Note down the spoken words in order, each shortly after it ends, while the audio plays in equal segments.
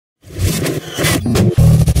Yo,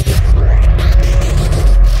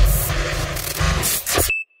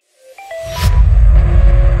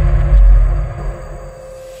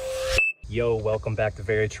 welcome back to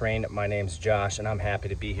Very Trained. My name's Josh and I'm happy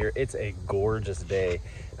to be here. It's a gorgeous day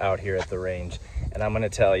out here at the range and I'm gonna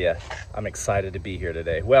tell you, I'm excited to be here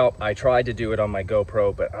today. Well, I tried to do it on my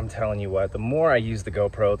GoPro, but I'm telling you what, the more I use the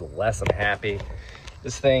GoPro, the less I'm happy.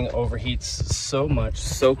 This thing overheats so much,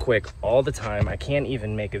 so quick all the time. I can't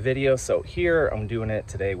even make a video. So here I'm doing it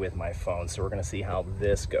today with my phone. So we're gonna see how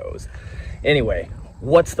this goes. Anyway,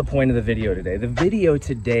 what's the point of the video today? The video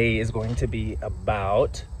today is going to be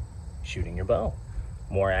about shooting your bow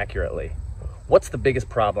more accurately. What's the biggest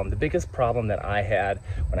problem? The biggest problem that I had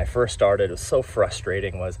when I first started, it was so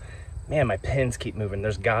frustrating, was, man, my pins keep moving.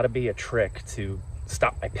 There's gotta be a trick to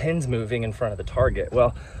stop my pins moving in front of the target.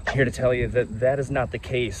 Well, I'm here to tell you that that is not the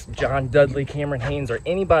case. John Dudley, Cameron Hanes, or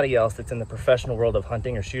anybody else that's in the professional world of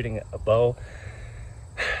hunting or shooting a bow,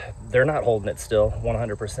 they're not holding it still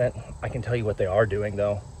 100%. I can tell you what they are doing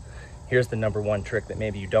though. Here's the number one trick that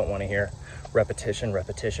maybe you don't want to hear. Repetition,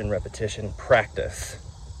 repetition, repetition, practice.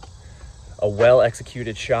 A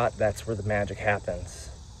well-executed shot, that's where the magic happens.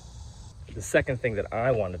 The second thing that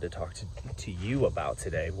I wanted to talk to you about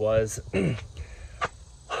today was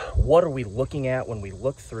what are we looking at when we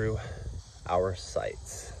look through our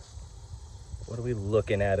sights? What are we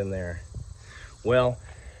looking at in there? Well,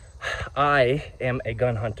 I am a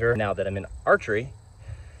gun hunter. Now that I'm in archery,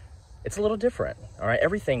 it's a little different, all right?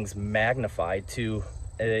 Everything's magnified to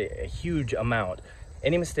a huge amount.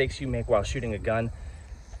 Any mistakes you make while shooting a gun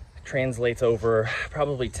translates over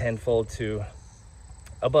probably tenfold to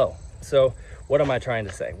a bow. So what am I trying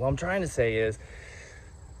to say? What I'm trying to say is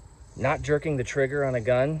not jerking the trigger on a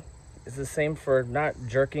gun is the same for not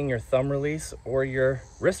jerking your thumb release or your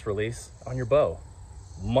wrist release on your bow.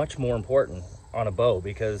 Much more important on a bow,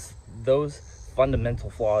 because those fundamental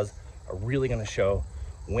flaws are really going to show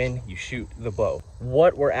when you shoot the bow.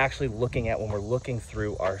 What we're actually looking at when we're looking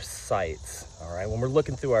through our sights, all right, when we're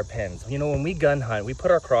looking through our pins. You know, when we gun hunt, we put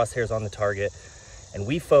our crosshairs on the target and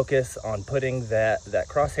we focus on putting that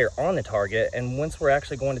crosshair on the target. And once we're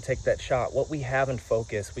actually going to take that shot, what we have in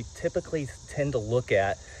focus, we typically tend to look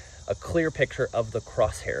at a clear picture of the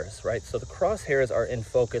crosshairs, right? So the crosshairs are in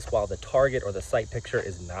focus while the target or the sight picture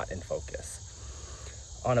is not in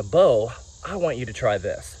focus. On a bow, I want you to try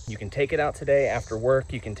this. You can take it out today after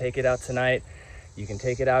work. You can take it out tonight. You can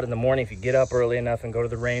take it out in the morning if you get up early enough and go to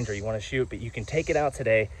the range or you want to shoot, but you can take it out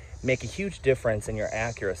today, make a huge difference in your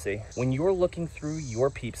accuracy. When you're looking through your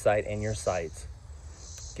peep sight and your sights,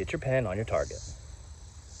 get your pen on your target.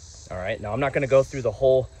 All right, now I'm not going to go through the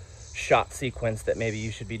whole shot sequence that maybe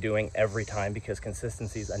you should be doing every time, because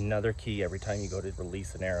consistency is another key every time you go to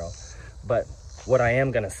release an arrow. But what I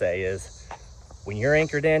am going to say is, when you're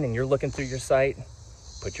anchored in and you're looking through your sight,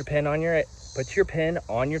 put your pin on your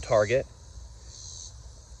target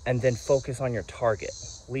and then focus on your target,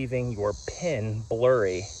 leaving your pin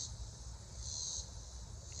blurry,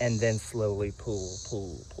 and then slowly pull,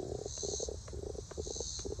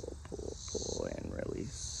 and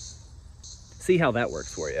release. See how that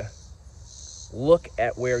works for you. Look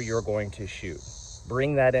at where you're going to shoot.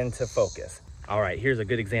 Bring that into focus. All right, here's a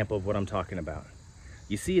good example of what I'm talking about.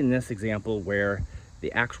 You see in this example where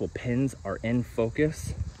the actual pins are in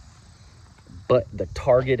focus, but the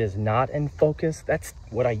target is not in focus. That's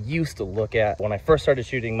what I used to look at when I first started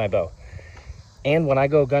shooting my bow. And when I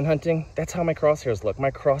go gun hunting, that's how my crosshairs look.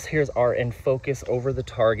 My crosshairs are in focus over the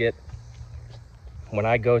target when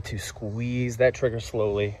I go to squeeze that trigger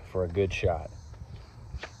slowly for a good shot.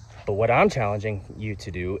 But what I'm challenging you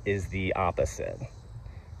to do is the opposite.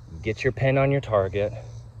 Get your pin on your target,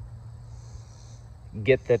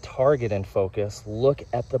 get the target in focus, look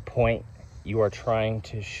at the point you are trying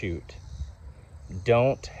to shoot.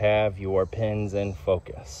 Don't have your pins in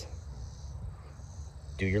focus.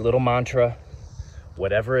 Do your little mantra,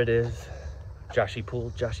 whatever it is. Joshy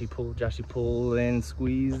pull, Joshy pull, Joshy pull, and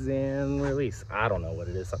squeeze and release. I don't know what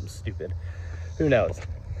it is, something stupid. Who knows?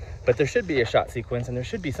 But there should be a shot sequence, and there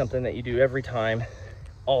should be something that you do every time,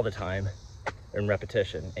 all the time, in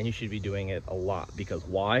repetition. And you should be doing it a lot. Because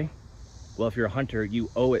why? Well, if you're a hunter, you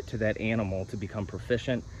owe it to that animal to become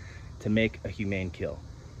proficient, to make a humane kill.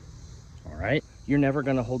 All right? You're never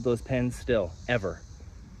gonna hold those pins still, ever.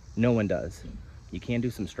 No one does. You can do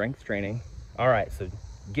some strength training. All right, so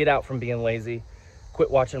get out from being lazy. Quit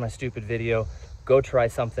watching my stupid video. Go try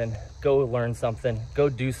something. Go learn something. Go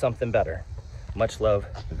do something better. Much love,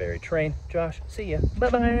 Very Trained. Josh, see ya.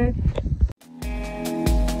 Bye-bye.